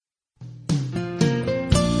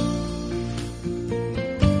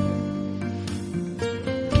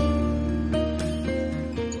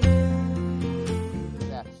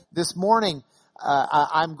this morning,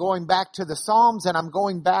 I'm going back to the Psalms, and I'm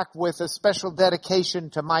going back with a special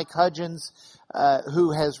dedication to Mike Hudgens,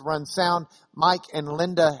 who has run sound. Mike and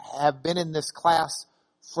Linda have been in this class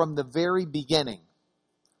from the very beginning.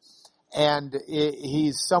 And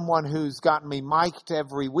he's someone who's gotten me mic'd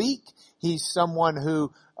every week. He's someone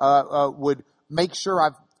who would make sure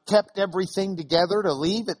I've kept everything together to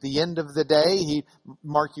leave at the end of the day.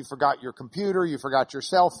 Mark, you forgot your computer, you forgot your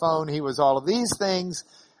cell phone. He was all of these things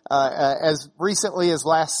as recently as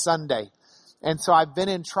last Sunday. And so I've been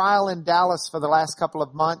in trial in Dallas for the last couple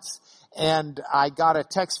of months, and I got a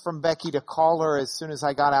text from Becky to call her as soon as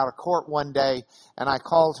I got out of court one day, and I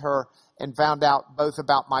called her and found out both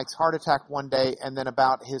about Mike's heart attack one day and then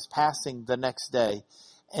about his passing the next day.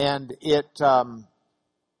 And it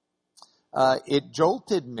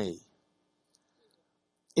jolted me.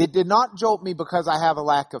 It did not jolt me because I have a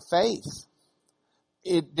lack of faith.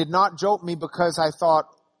 It did not jolt me because I thought,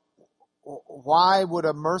 why would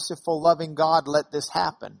a merciful, loving God let this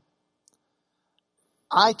happen?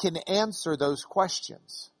 I can answer those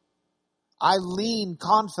questions. I lean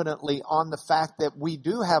confidently on the fact that we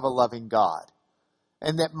do have a loving God,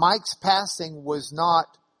 and that Mike's passing was not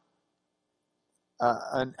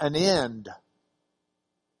an end.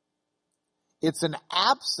 It's an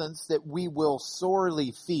absence that we will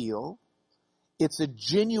sorely feel. It's a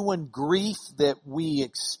genuine grief that we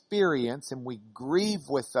experience, and we grieve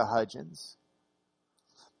with the Hudgens.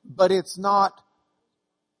 But it's not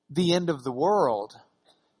the end of the world.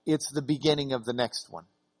 It's the beginning of the next one.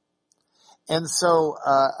 And so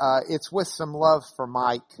it's with some love for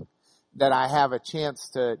Mike that I have a chance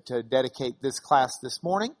to dedicate this class this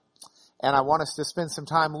morning. And I want us to spend some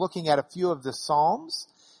time looking at a few of the Psalms.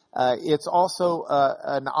 It's also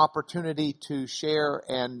an opportunity to share,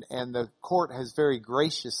 and the court has very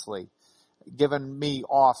graciously given me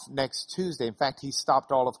off next Tuesday. In fact, he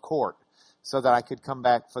stopped all of court so that I could come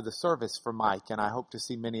back for the service for Mike, and I hope to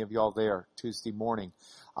see many of y'all there Tuesday morning.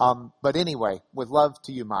 But anyway, with love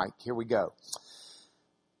to you, Mike, here we go.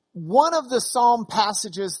 One of the Psalm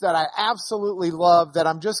passages that I absolutely love that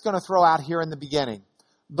I'm just going to throw out here in the beginning.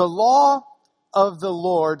 The law of the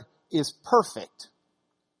Lord is perfect,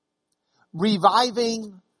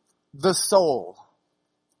 reviving the soul.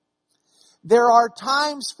 There are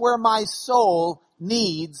times where my soul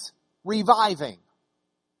needs reviving.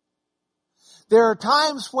 There are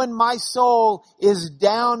times when my soul is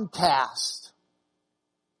downcast.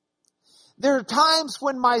 There are times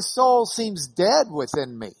when my soul seems dead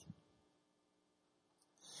within me.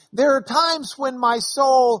 There are times when my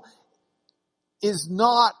soul is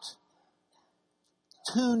not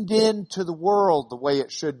tuned into the world the way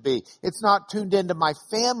it should be. It's not tuned into my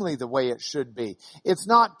family the way it should be. It's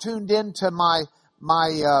not tuned into my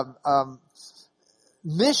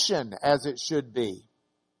mission as it should be.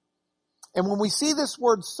 And when we see this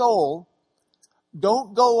word soul,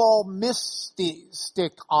 don't go all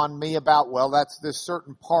mystic on me about, well, that's this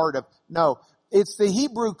certain part of, no. It's the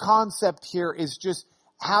Hebrew concept here is just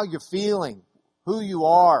how you're feeling, who you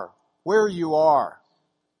are, where you are.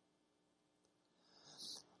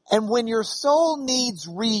 And when your soul needs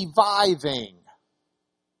reviving,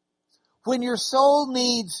 when your soul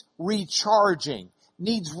needs recharging,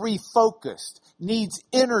 needs refocused, needs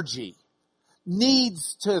energy,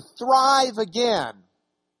 needs to thrive again,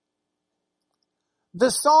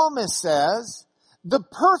 the psalmist says the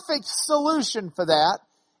perfect solution for that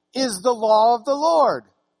is the law of the Lord.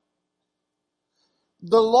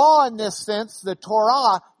 The law in this sense, the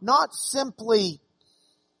Torah, not simply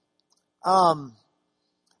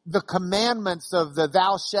the commandments of the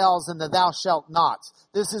thou shalls and the thou shalt nots.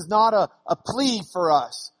 This is not a plea for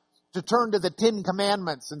us to turn to the 10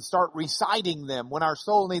 Commandments and start reciting them when our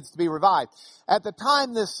soul needs to be revived. At the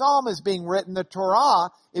time this psalm is being written, the Torah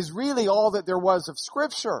is really all that there was of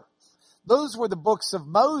Scripture. Those were the books of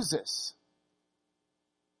Moses.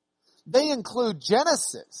 They include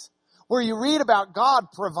Genesis, where you read about God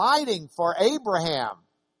providing for Abraham.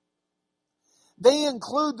 They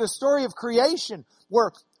include the story of creation,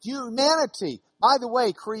 where humanity, by the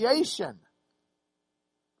way, creation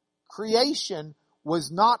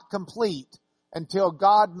was not complete until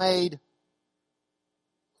God made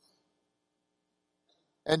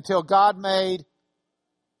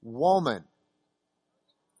woman.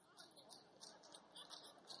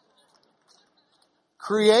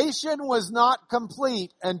 Creation was not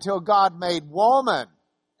complete until God made woman.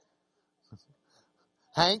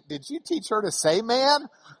 Hank, did you teach her to say man?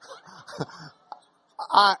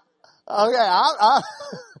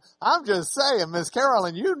 I'm just saying, Miss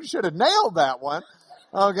Carolyn, you should have nailed that one.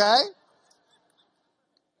 Okay?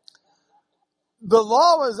 The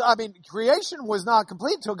law was, creation was not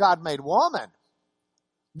complete until God made woman.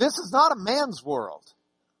 This is not a man's world.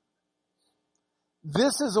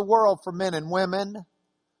 This is a world for men and women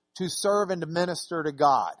to serve and to minister to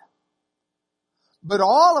God. But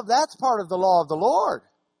all of that's part of the law of the Lord.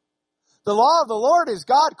 The law of the Lord is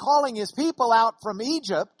God calling His people out from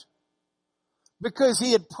Egypt because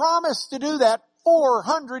He had promised to do that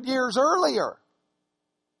 400 years earlier.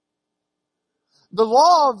 The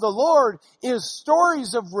law of the Lord is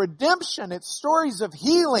stories of redemption. It's stories of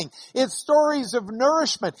healing. It's stories of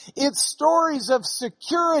nourishment. It's stories of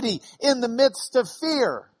security in the midst of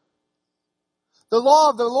fear. The law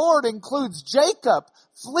of the Lord includes Jacob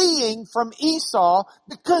fleeing from Esau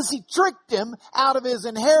because he tricked him out of his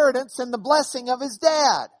inheritance and the blessing of his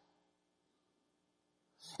dad.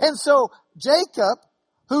 And so Jacob,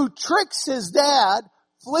 who tricks his dad,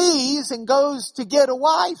 flees and goes to get a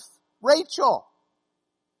wife, Rachel.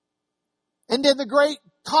 And in the great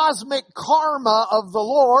cosmic karma of the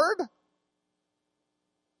Lord,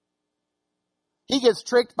 he gets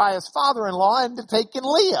tricked by his father-in-law into taking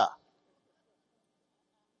Leah.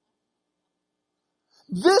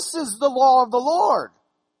 This is the law of the Lord.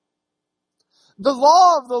 The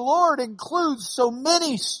law of the Lord includes so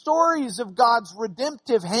many stories of God's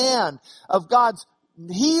redemptive hand, of God's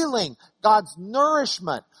healing, God's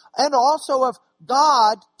nourishment, and also of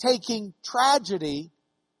God taking tragedy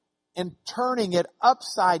and turning it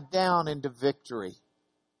upside down into victory.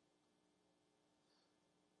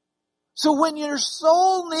 So when your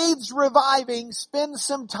soul needs reviving, spend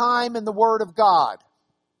some time in the Word of God.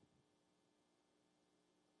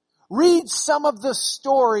 Read some of the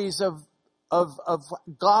stories of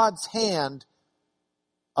God's hand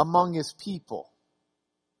among His people,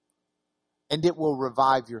 and it will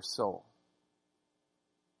revive your soul.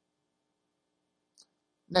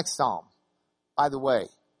 Next Psalm. By the way,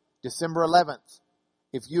 December 11th.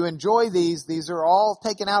 If you enjoy these are all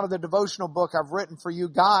taken out of the devotional book I've written for you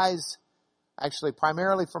guys. Actually,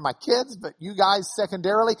 primarily for my kids, but you guys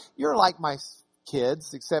secondarily. You're like my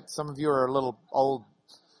kids, except some of you are a little old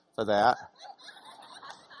for that.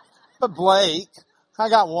 But Blake, I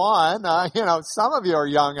got one. Some of you are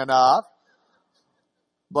young enough.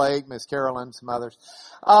 Blake, Miss Carolyn, some others.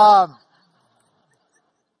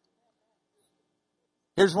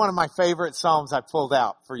 Here's one of my favorite Psalms I pulled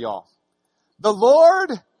out for y'all. The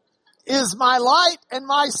Lord is my light and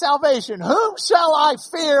my salvation. Whom shall I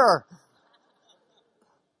fear?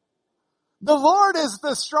 The Lord is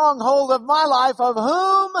the stronghold of my life. Of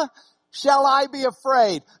whom shall I be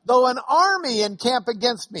afraid? Though an army encamp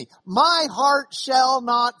against me, my heart shall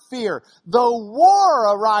not fear. Though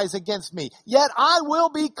war arise against me, yet I will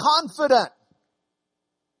be confident.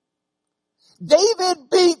 David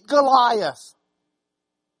beat Goliath.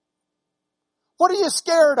 What are you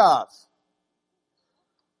scared of?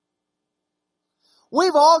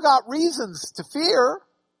 We've all got reasons to fear.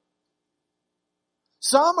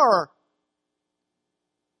 Some are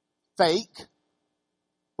fake,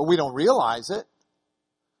 but we don't realize it.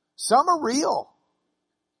 Some are real,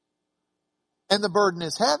 and the burden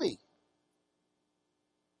is heavy.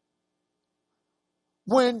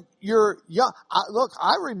 When you're young,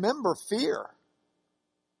 I remember fear.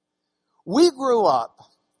 We grew up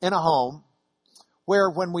in a home where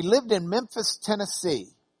when we lived in Memphis, Tennessee,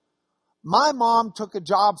 my mom took a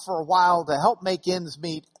job for a while to help make ends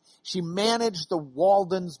meet. She managed the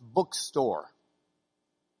Walden's bookstore.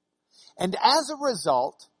 And as a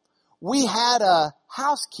result, we had a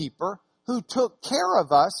housekeeper who took care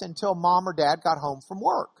of us until mom or dad got home from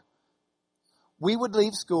work. We would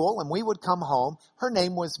leave school and we would come home. Her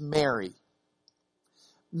name was Mary.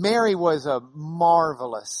 Mary was a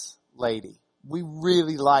marvelous lady. We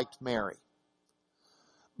really liked Mary.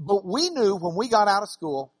 But we knew when we got out of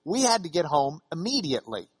school, we had to get home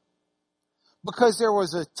immediately because there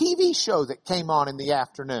was a TV show that came on in the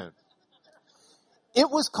afternoon. It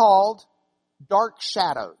was called Dark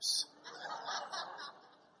Shadows.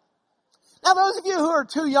 Now, those of you who are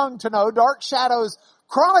too young to know, Dark Shadows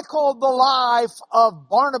chronicled the life of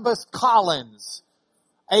Barnabas Collins,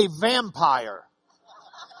 a vampire,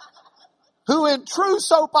 who in true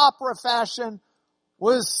soap opera fashion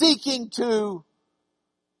was seeking to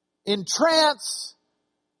entrance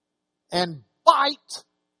and bite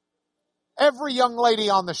every young lady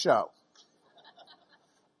on the show.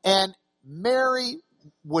 And Mary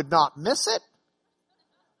would not miss it,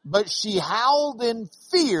 but she howled in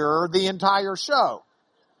fear the entire show.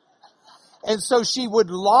 And so she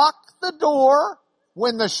would lock the door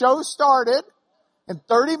when the show started, and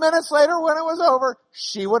 30 minutes later when it was over,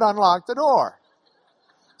 she would unlock the door.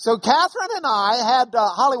 So Catherine and I had,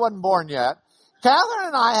 Holly wasn't born yet, Catherine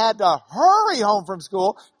and I had to hurry home from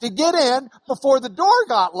school to get in before the door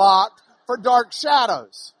got locked for dark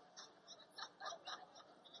shadows.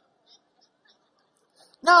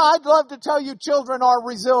 Now, I'd love to tell you children are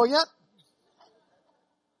resilient,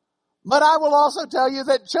 but I will also tell you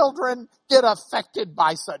that children get affected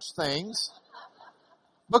by such things.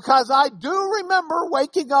 Because I do remember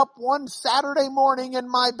waking up one Saturday morning in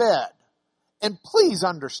my bed. And please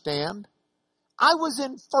understand, I was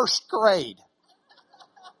in first grade.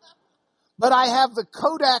 But I have the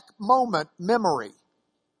Kodak moment memory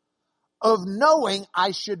of knowing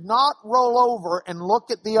I should not roll over and look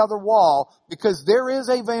at the other wall because there is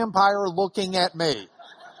a vampire looking at me.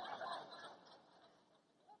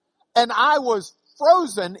 And I was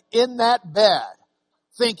frozen in that bed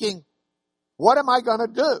thinking, what am I going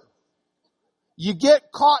to do? You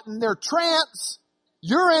get caught in their trance,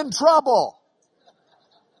 you're in trouble.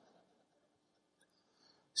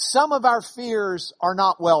 Some of our fears are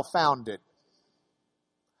not well founded,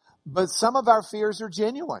 but some of our fears are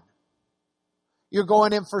genuine. You're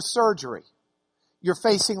going in for surgery. You're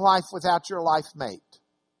facing life without your life mate.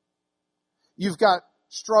 You've got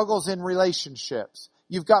struggles in relationships.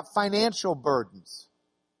 You've got financial burdens.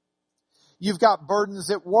 You've got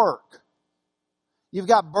burdens at work. You've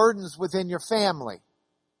got burdens within your family.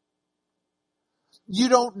 You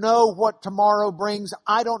don't know what tomorrow brings.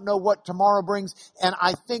 I don't know what tomorrow brings. And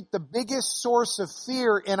I think the biggest source of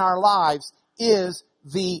fear in our lives is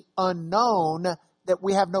the unknown that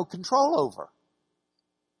we have no control over.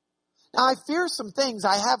 Now, I fear some things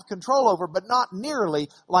I have control over, but not nearly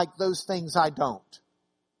like those things I don't.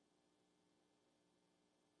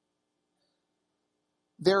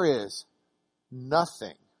 There is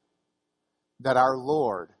nothing that our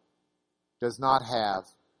Lord does not have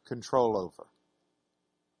control over.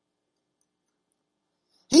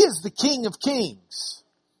 He is the King of Kings.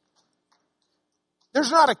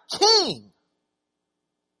 There's not a king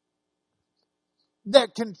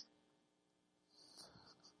that can...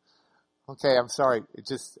 Okay, I'm sorry.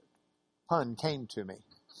 Pun came to me.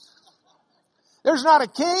 There's not a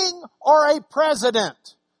king or a president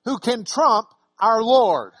who can trump our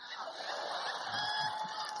Lord.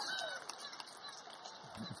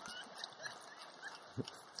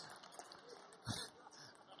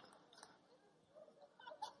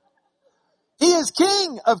 He is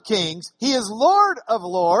King of Kings. He is Lord of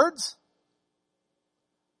Lords.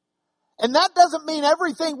 And that doesn't mean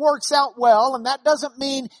everything works out well, and that doesn't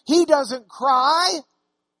mean he doesn't cry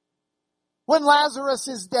when Lazarus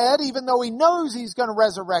is dead, even though he knows he's going to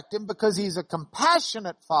resurrect him, because he's a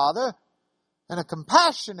compassionate Father and a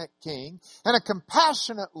compassionate King and a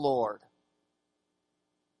compassionate Lord.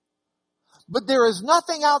 But there is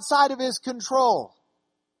nothing outside of his control.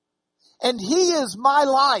 And he is my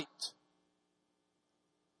light.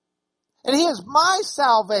 And he is my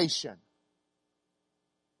salvation.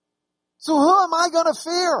 So who am I going to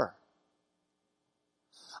fear?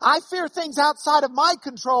 I fear things outside of my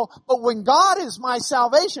control, but when God is my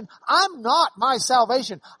salvation, I'm not my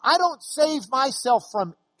salvation. I don't save myself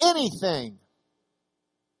from anything.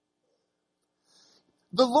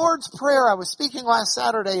 The Lord's Prayer, I was speaking last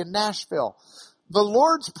Saturday in Nashville. The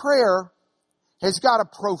Lord's Prayer has got a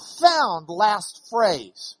profound last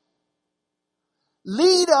phrase.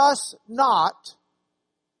 Lead us not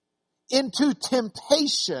into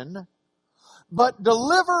temptation, but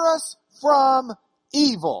deliver us from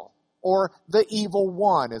evil, or the evil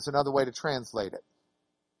one is another way to translate it.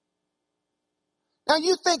 Now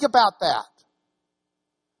you think about that.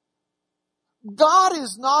 God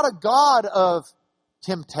is not a God of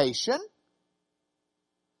temptation.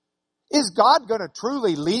 Is God going to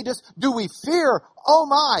truly lead us? Do we fear, oh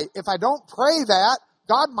my, if I don't pray that,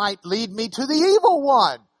 God might lead me to the evil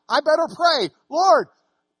one. I better pray, Lord,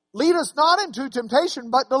 lead us not into temptation,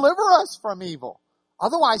 but deliver us from evil.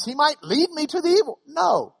 Otherwise, he might lead me to the evil.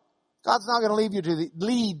 No, God's not going to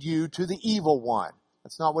lead you to the evil one.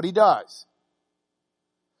 That's not what he does.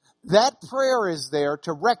 That prayer is there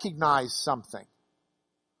to recognize something.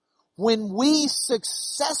 When we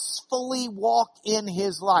successfully walk in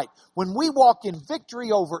his light, when we walk in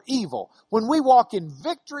victory over evil, when we walk in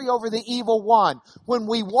victory over the evil one, when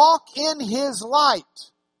we walk in his light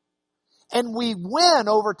and we win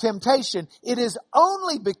over temptation, it is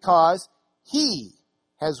only because he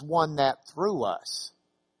has won that through us.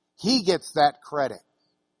 He gets that credit.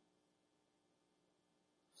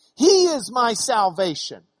 He is my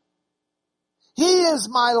salvation. He is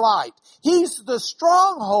my light. He's the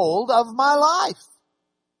stronghold of my life.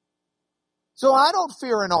 So I don't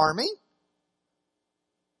fear an army.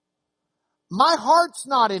 My heart's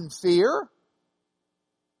not in fear.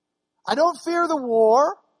 I don't fear the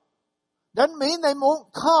war. Doesn't mean they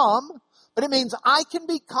won't come, but it means I can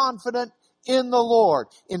be confident in the Lord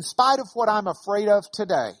in spite of what I'm afraid of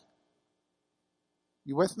today.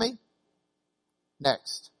 You with me?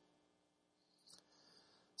 Next.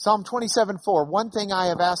 Psalm 27:4. One thing I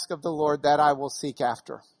have asked of the Lord, that I will seek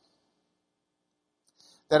after,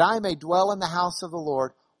 that I may dwell in the house of the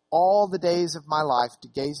Lord all the days of my life, to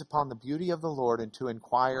gaze upon the beauty of the Lord and to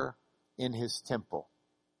inquire in his temple.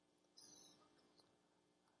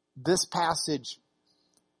 This passage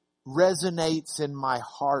resonates in my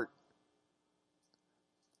heart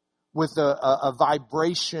with a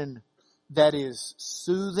vibration that is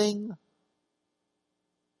soothing,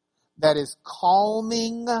 that is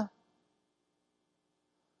calming,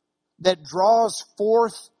 that draws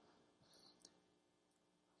forth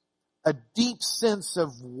a deep sense of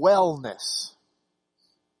wellness,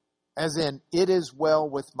 as in, it is well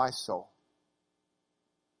with my soul.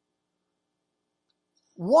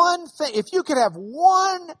 One thing, if you could have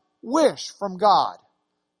one wish from God,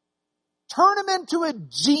 turn him into a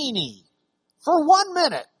genie for 1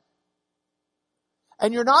 minute.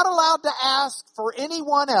 And you're not allowed to ask for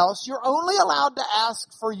anyone else. You're only allowed to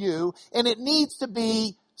ask for you. And it needs to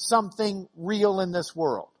be something real in this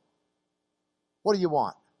world. What do you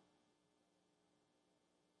want?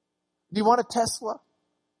 Do you want a Tesla?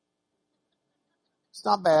 It's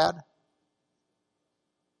not bad.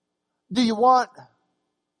 Do you want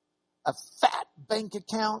a fat bank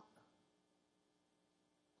account?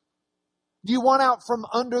 Do you want out from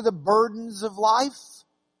under the burdens of life?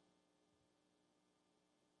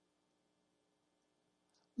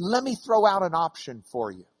 Let me throw out an option for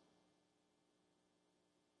you.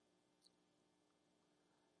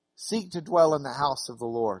 Seek to dwell in the house of the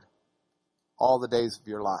Lord all the days of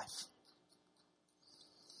your life.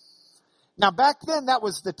 Now back then that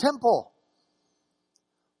was the temple.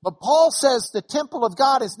 But Paul says the temple of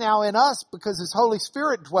God is now in us because his Holy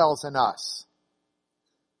Spirit dwells in us.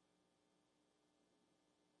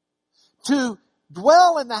 To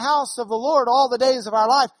dwell in the house of the Lord all the days of our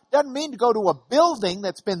life doesn't mean to go to a building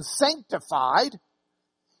that's been sanctified.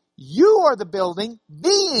 You are the building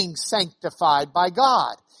being sanctified by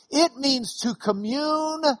God. It means to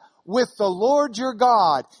commune with the Lord your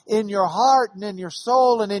God in your heart and in your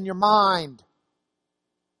soul and in your mind.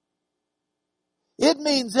 It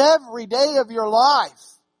means every day of your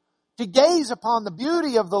life to gaze upon the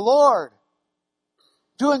beauty of the Lord,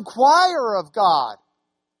 to inquire of God.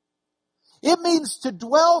 It means to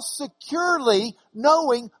dwell securely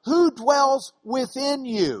knowing who dwells within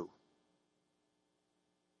you.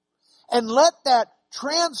 And let that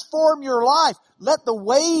transform your life. Let the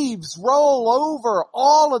waves roll over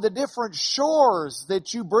all of the different shores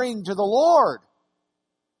that you bring to the Lord.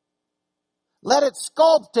 Let it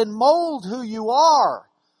sculpt and mold who you are.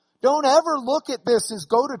 Don't ever look at this as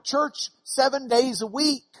go to church 7 days a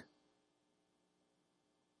week.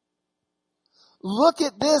 Look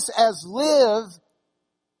at this as live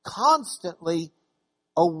constantly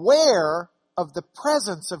aware of the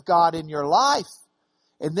presence of God in your life.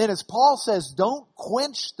 And then as Paul says, don't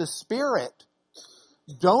quench the Spirit.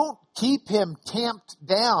 Don't keep him tamped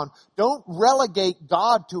down. Don't relegate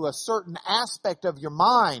God to a certain aspect of your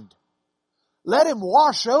mind. Let him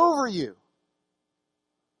wash over you.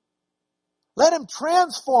 Let him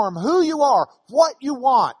transform who you are, what you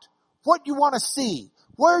want to see,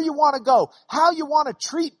 where you want to go, how you want to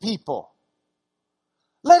treat people.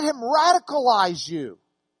 Let him radicalize you.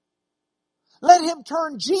 Let him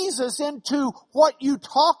turn Jesus into what you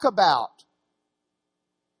talk about.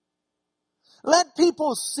 Let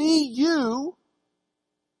people see you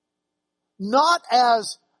not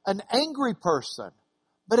as an angry person,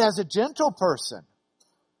 but as a gentle person.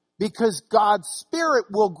 Because God's Spirit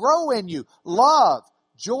will grow in you. Love,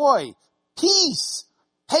 joy, peace,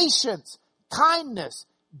 patience, kindness,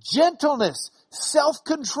 gentleness,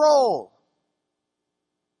 self-control.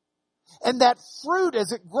 And that fruit,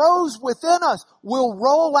 as it grows within us, will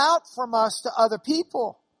roll out from us to other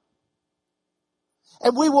people.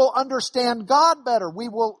 And we will understand God better. We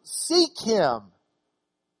will seek him.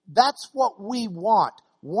 That's what we want.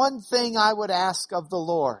 One thing I would ask of the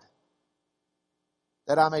Lord,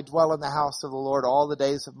 that I may dwell in the house of the Lord all the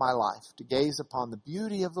days of my life, to gaze upon the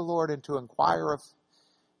beauty of the Lord and to inquire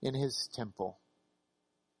in his temple.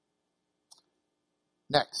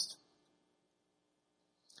 Next.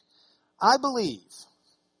 I believe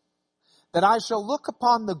that I shall look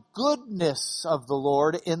upon the goodness of the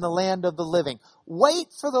Lord in the land of the living. Wait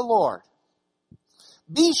for the Lord.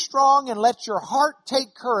 Be strong and let your heart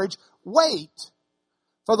take courage. Wait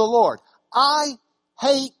for the Lord. I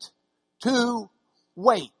hate to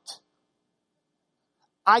wait.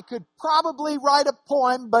 I could probably write a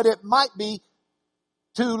poem, but it might be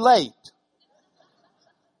too late.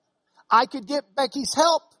 I could get Becky's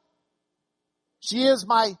help. She is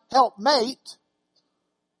my helpmate.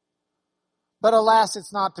 But alas,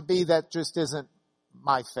 it's not to be. That just isn't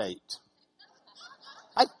my fate.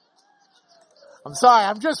 I'm sorry,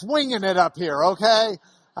 I'm just winging it up here, okay?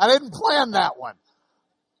 I didn't plan that one.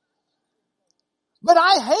 But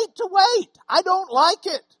I hate to wait. I don't like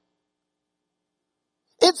it.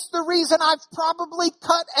 It's the reason I've probably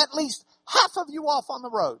cut at least half of you off on the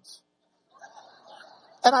roads.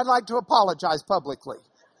 And I'd like to apologize publicly.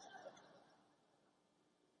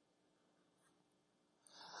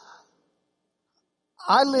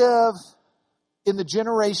 I live in the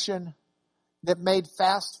generation that made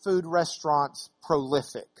fast food restaurants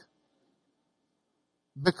prolific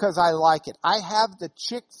because I like it. I have the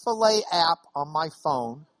Chick-fil-A app on my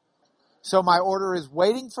phone, so my order is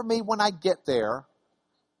waiting for me when I get there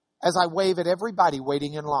as I wave at everybody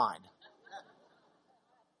waiting in line.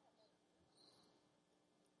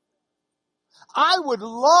 I would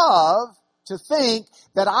love to think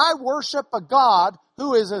that I worship a God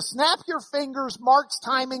who is a snap your fingers, Mark's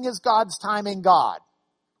timing is God's timing God.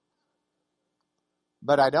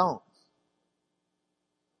 But I don't.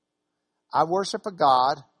 I worship a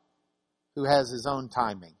God who has his own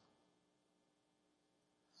timing.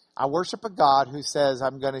 I worship a God who says,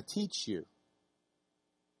 I'm going to teach you.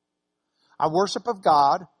 I worship a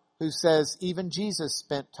God who says, even Jesus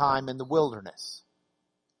spent time in the wilderness.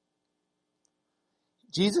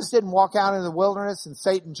 Jesus didn't walk out in the wilderness and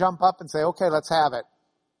Satan jump up and say, okay, let's have it.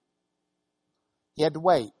 He had to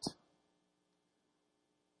wait.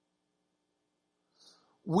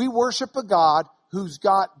 We worship a God who's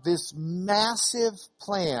got this massive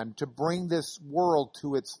plan to bring this world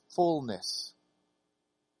to its fullness.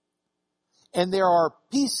 And there are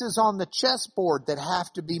pieces on the chessboard that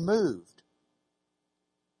have to be moved.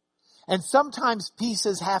 And sometimes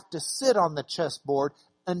pieces have to sit on the chessboard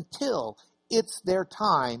until it's their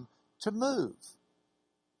time to move.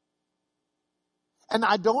 And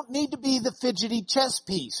I don't need to be the fidgety chess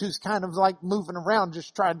piece who's kind of like moving around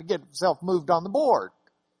just trying to get himself moved on the board.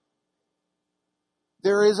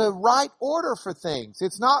 There is a right order for things.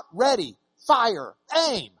 It's not ready, fire,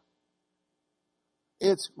 aim.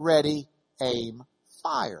 It's ready, aim,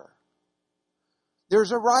 fire.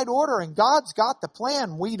 There's a right order, and God's got the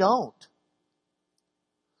plan. We don't.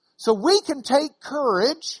 So we can take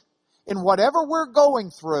courage in whatever we're going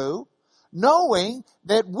through, knowing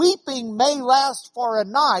that weeping may last for a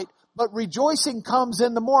night, but rejoicing comes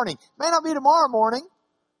in the morning. May not be tomorrow morning.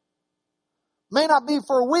 May not be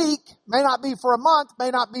for a week, may not be for a month, may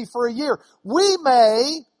not be for a year. We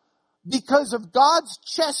may, because of God's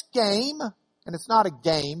chess game, and it's not a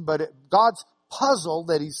game, but God's puzzle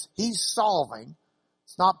that He's solving.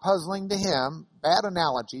 It's not puzzling to Him, bad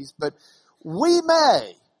analogies, but we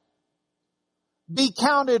may be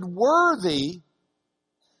counted worthy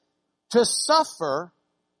to suffer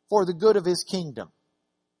for the good of His kingdom.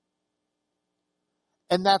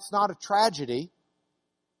 And that's not a tragedy,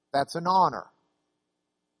 that's an honor.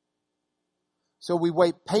 So we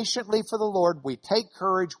wait patiently for the Lord. We take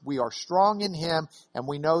courage. We are strong in Him. And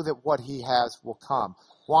we know that what He has will come.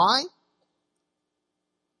 Why?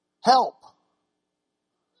 Help.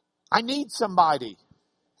 I need somebody.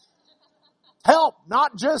 Help.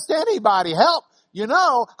 Not just anybody. Help. You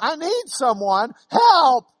know, I need someone.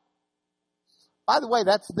 Help. By the way,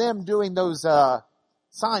 that's them doing those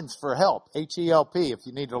signs for help. H-E-L-P if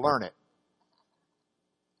you need to learn it.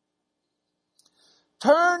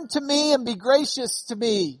 Turn to me and be gracious to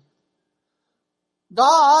me.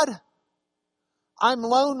 God, I'm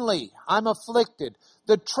lonely. I'm afflicted.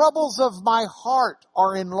 The troubles of my heart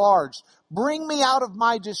are enlarged. Bring me out of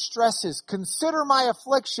my distresses. Consider my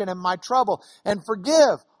affliction and my trouble and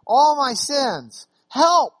forgive all my sins.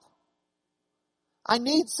 Help. I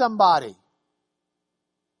need somebody.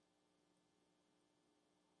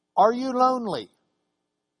 Are you lonely?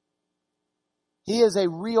 He is a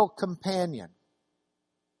real companion.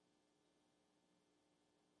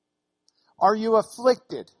 Are you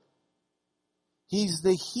afflicted? He's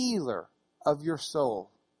the healer of your soul.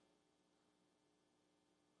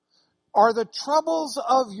 Are the troubles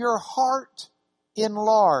of your heart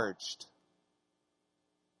enlarged?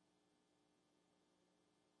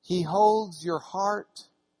 He holds your heart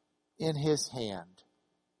in His hand.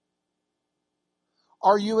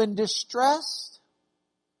 Are you in distress?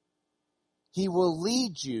 He will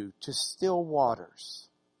lead you to still waters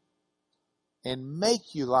and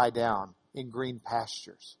make you lie down in green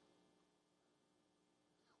pastures.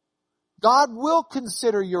 God will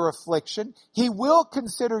consider your affliction. He will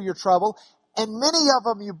consider your trouble. And many of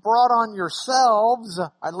them you brought on yourselves,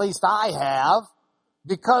 at least I have,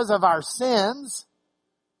 because of our sins.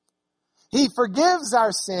 He forgives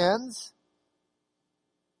our sins.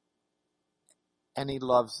 And He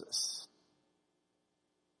loves us.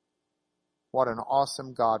 What an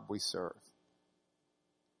awesome God we serve.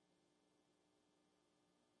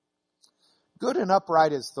 Good and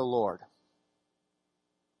upright is the Lord.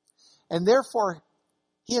 And therefore,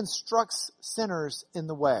 He instructs sinners in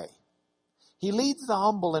the way. He leads the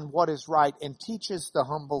humble in what is right and teaches the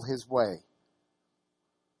humble His way.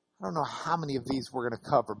 I don't know how many of these we're going to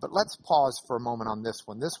cover, but let's pause for a moment on this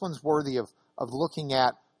one. This one's worthy of looking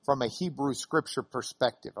at from a Hebrew scripture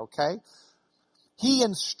perspective, okay? He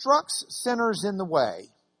instructs sinners in the way.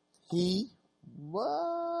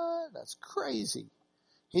 That's crazy.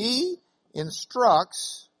 He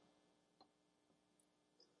instructs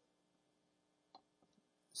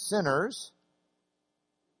sinners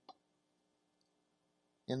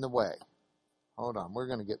in the way. Hold on, we're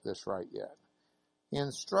going to get this right yet. He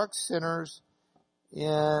instructs sinners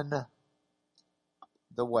in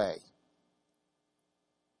the way.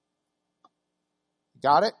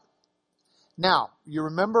 Got it? Now, you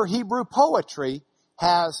remember Hebrew poetry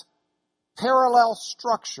has parallel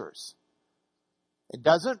structures.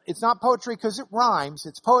 It's not poetry because it rhymes.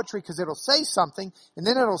 It's poetry because it'll say something and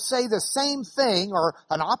then it'll say the same thing or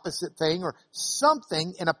an opposite thing or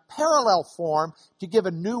something in a parallel form to give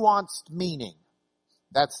a nuanced meaning.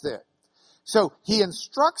 That's it. So He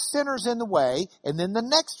instructs sinners in the way, and then the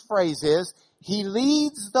next phrase is, He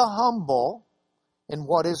leads the humble in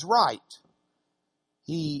what is right.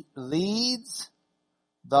 He leads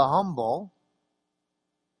the humble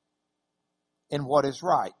in what is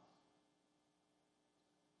right.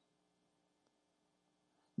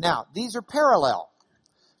 Now, these are parallel.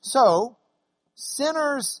 So,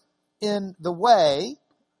 sinners in the way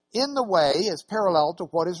is parallel to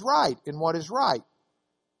what is right, in what is right.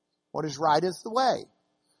 What is right is the way.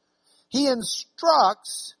 He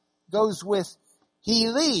instructs goes with He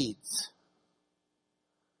leads.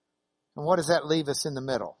 And what does that leave us in the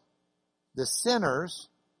middle? The sinners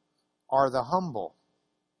are the humble.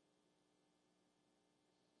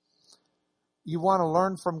 You want to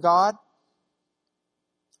learn from God?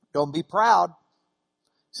 Don't be proud.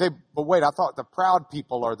 Say, but wait, I thought the proud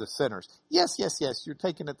people are the sinners. Yes, you're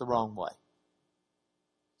taking it the wrong way.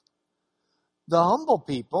 The humble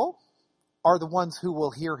people are the ones who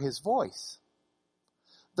will hear His voice.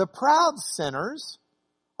 The proud sinners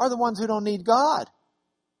are the ones who don't need God.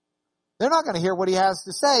 They're not going to hear what He has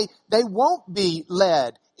to say. They won't be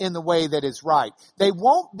led in the way that is right. They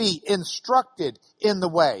won't be instructed in the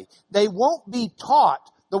way. They won't be taught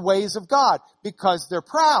the ways of God because they're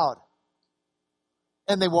proud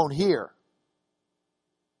and they won't hear.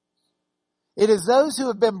 It is those who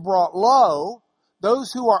have been brought low,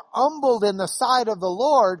 those who are humbled in the sight of the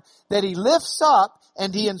Lord, that He lifts up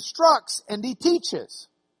and He instructs and He teaches.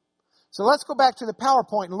 So let's go back to the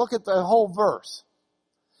PowerPoint and look at the whole verse.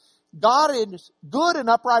 God is good and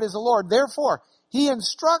upright as the Lord. Therefore, He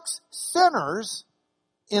instructs sinners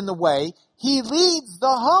in the way. He leads the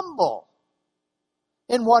humble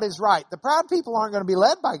in what is right. The proud people aren't going to be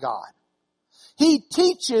led by God. He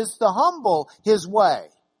teaches the humble His way.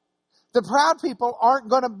 The proud people aren't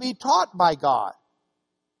going to be taught by God.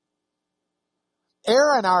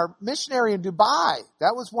 Erin, our missionary in Dubai,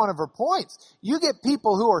 that was one of her points. You get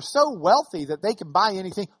people who are so wealthy that they can buy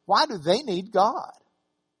anything. Why do they need God?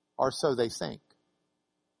 Or so they think.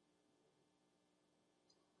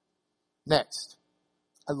 Next.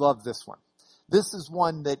 I love this one. This is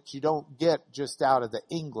one that you don't get just out of the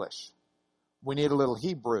English. We need a little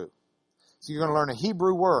Hebrew. So you're going to learn a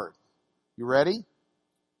Hebrew word. You ready?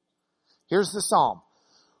 Here's the psalm.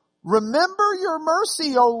 Remember your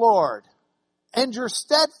mercy, O Lord, and your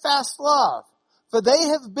steadfast love, for they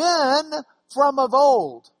have been from of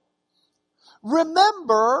old.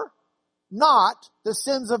 Remember not the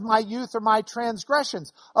sins of my youth or my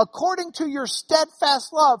transgressions. According to your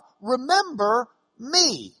steadfast love, remember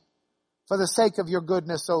me for the sake of your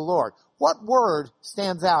goodness, O Lord. What word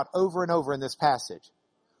stands out over and over in this passage?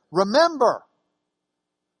 Remember.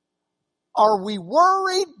 Are we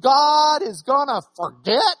worried God is going to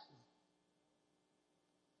forget?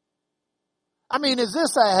 I mean, is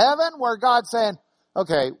this a heaven where God's saying,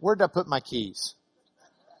 okay, where'd I put my keys?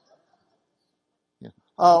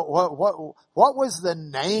 What was the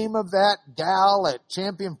name of that gal at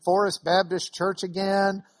Champion Forest Baptist Church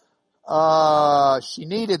again? She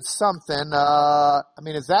needed something.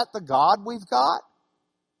 Is that the God we've got?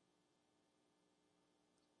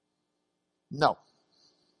 No.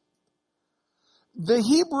 The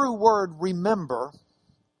Hebrew word remember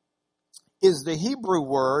is the Hebrew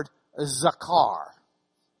word zakar.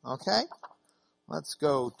 Okay? Let's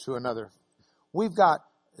go to another. We've got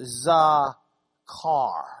zakar.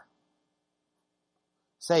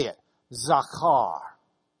 Say it. Zakar.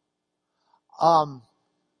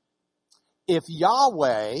 If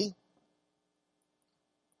Yahweh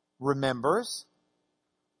remembers,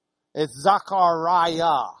 it's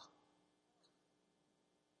Zechariah.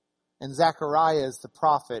 And Zechariah is the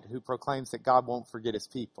prophet who proclaims that God won't forget his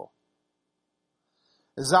people.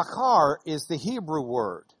 Zakar is the Hebrew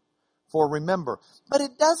word for remember. But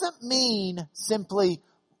it doesn't mean simply,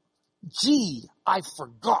 gee, I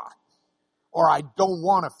forgot, or I don't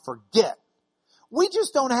want to forget. We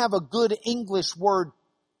just don't have a good English word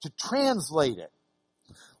to translate it.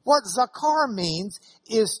 What zakar means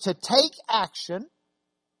is to take action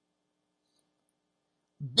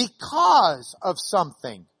because of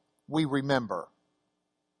something we remember.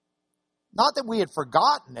 Not that we had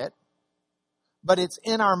forgotten it, but it's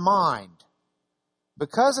in our mind.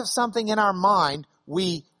 Because of something in our mind,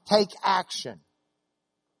 we take action.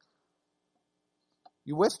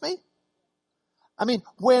 You with me? I mean,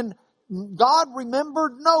 when God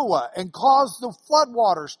remembered Noah and caused the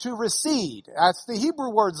floodwaters to recede, that's the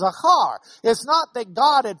Hebrew word zachar. It's not that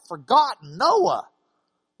God had forgotten Noah.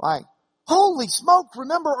 Like, holy smoke,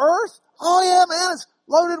 remember earth? Oh yeah, man, it's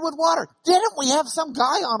loaded with water. Didn't we have some guy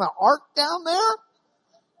on an ark down there?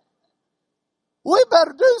 We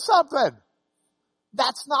better do something.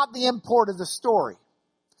 That's not the import of the story.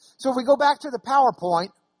 So if we go back to the PowerPoint,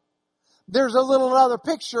 there's a little other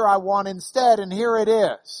picture I want instead, and here it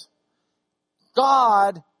is.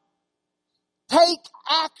 God, take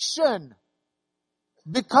action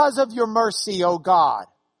because of your mercy, O God.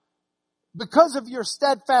 Because of your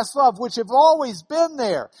steadfast love, which have always been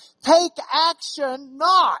there. Take action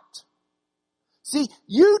not. See,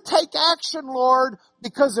 you take action, Lord,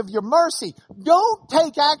 because of your mercy. Don't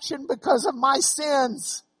take action because of my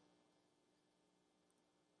sins.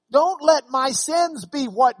 Don't let my sins be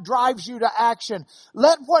what drives you to action.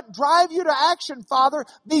 Let what drive you to action, Father,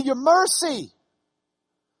 be your mercy.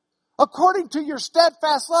 According to your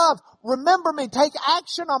steadfast love, remember me. Take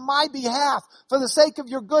action on my behalf for the sake of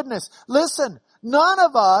your goodness. Listen, none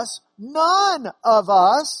of us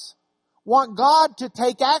want God to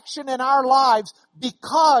take action in our lives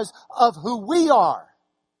because of who we are.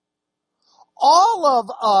 All of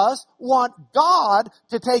us want God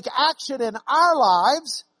to take action in our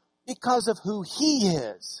lives because of who He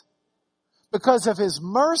is. Because of His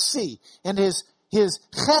mercy and His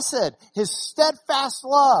chesed, His steadfast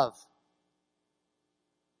love.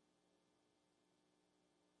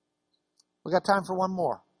 We got time for one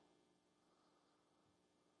more.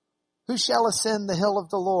 Who shall ascend the hill of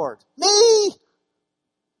the Lord? Me!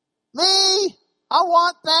 Me! I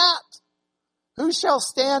want that. Who shall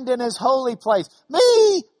stand in His holy place? Me!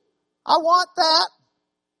 I want that.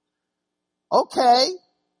 Okay.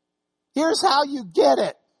 Here's how you get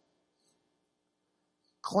it.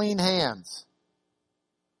 Clean hands.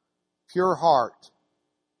 Pure heart.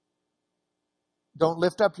 Don't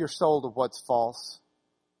lift up your soul to what's false.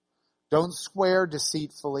 Don't swear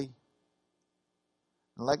deceitfully.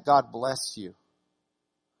 And let God bless you.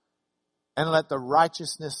 And let the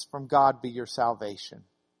righteousness from God be your salvation.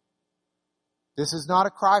 This is not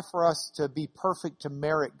a cry for us to be perfect to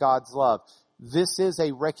merit God's love. This is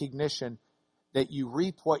a recognition that you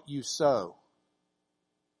reap what you sow.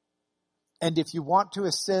 And if you want to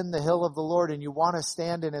ascend the hill of the Lord and you want to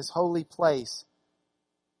stand in His holy place,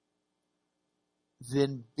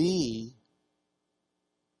 then be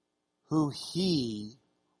who He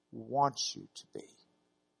wants you to be.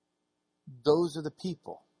 Those are the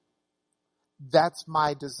people. That's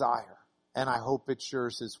my desire, and I hope it's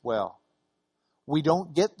yours as well. We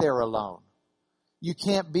don't get there alone. You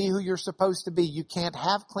can't be who you're supposed to be. You can't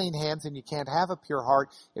have clean hands and you can't have a pure heart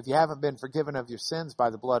if you haven't been forgiven of your sins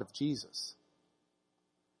by the blood of Jesus.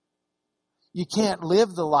 You can't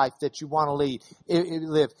live the life that you want to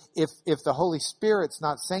live if the Holy Spirit's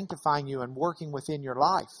not sanctifying you and working within your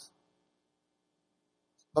life.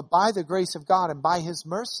 But by the grace of God and by His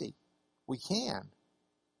mercy, we can.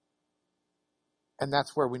 And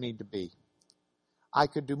that's where we need to be. I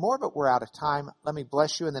could do more, but we're out of time. Let me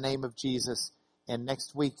bless you in the name of Jesus. And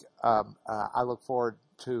next week, I look forward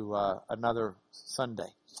to another Sunday.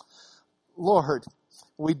 Lord,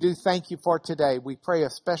 we do thank you for today. We pray a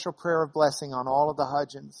special prayer of blessing on all of the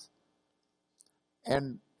Hudgens.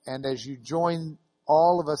 And as you join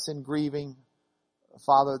all of us in grieving,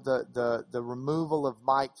 Father, the removal of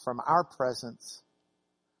Mike from our presence,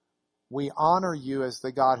 we honor you as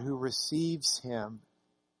the God who receives him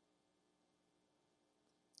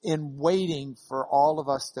in waiting for all of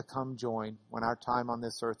us to come join when our time on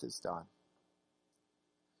this earth is done.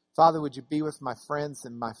 Father, would you be with my friends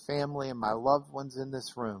and my family and my loved ones in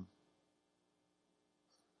this room?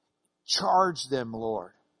 Charge them,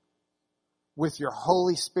 Lord, with your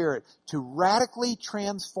Holy Spirit to radically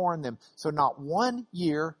transform them. So not 1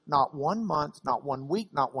 year, not 1 month, not 1 week,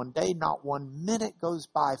 not 1 day, not 1 minute goes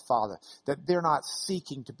by, Father, that they're not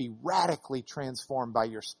seeking to be radically transformed by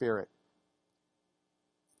your Spirit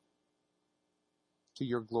to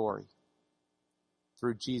your glory.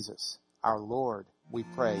 Through Jesus, our Lord, we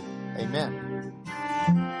pray. Amen.